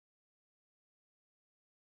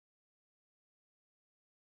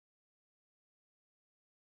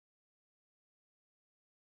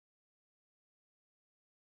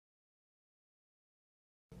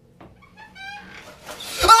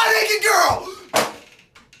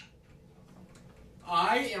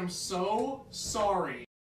am so sorry.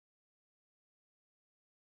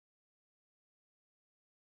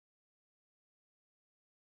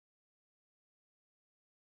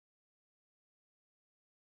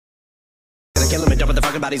 Kill him and dump with the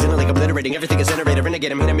fucking bodies in it like obliterating. Everything is iterated, renegade.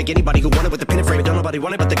 I'm gonna make anybody who want it with the pin and frame it. Don't nobody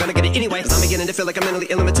want it, but they're gonna get it anyway. Cause I'm beginning to feel like I'm mentally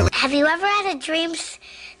ill until. Have you ever had a dream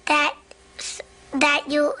that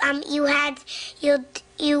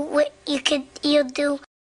you do?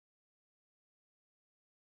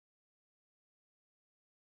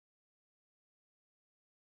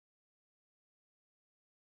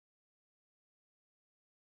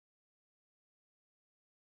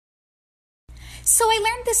 So I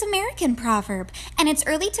learned this American proverb, and it's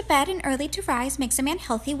early to bed and early to rise makes a man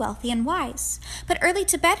healthy, wealthy, and wise. But early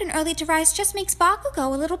to bed and early to rise just makes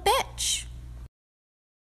Bakugo a little bitch.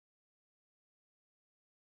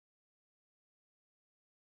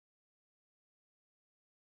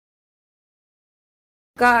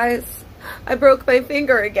 Guys, I broke my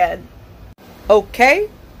finger again. Okay?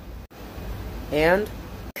 And?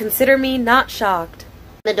 Consider me not shocked.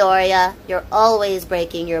 Midoriya, you're always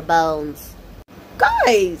breaking your bones.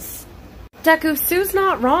 Guys! Deku, Sue's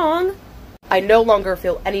not wrong. I no longer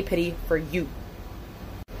feel any pity for you.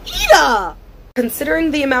 Ida!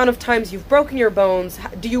 Considering the amount of times you've broken your bones,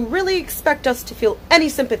 do you really expect us to feel any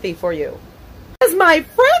sympathy for you? As my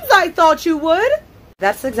friends, I thought you would!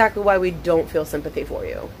 That's exactly why we don't feel sympathy for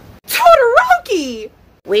you. Todoroki!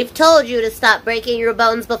 We've told you to stop breaking your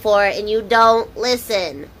bones before, and you don't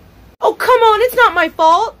listen. Oh, come on, it's not my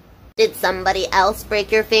fault! Did somebody else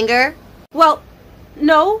break your finger? Well,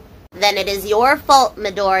 no. Then it is your fault,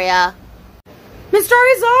 Midoriya. Mr.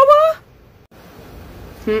 Aizawa?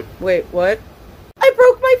 Wait, what? I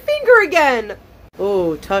broke my finger again!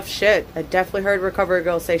 Ooh, tough shit. I definitely heard Recovery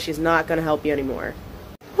Girl say she's not gonna help you anymore.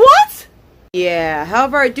 What? Yeah,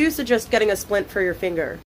 however, I do suggest getting a splint for your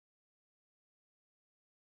finger.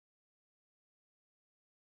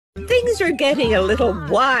 Things are getting a little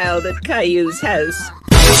wild at Caillou's house.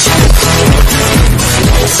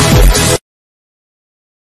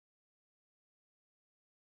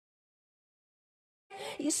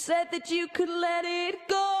 You said that you could let it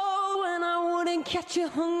go, and I wouldn't catch you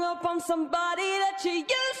hung up on somebody that you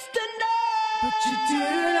used to know. But you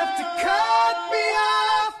didn't have to cut me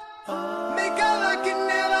off.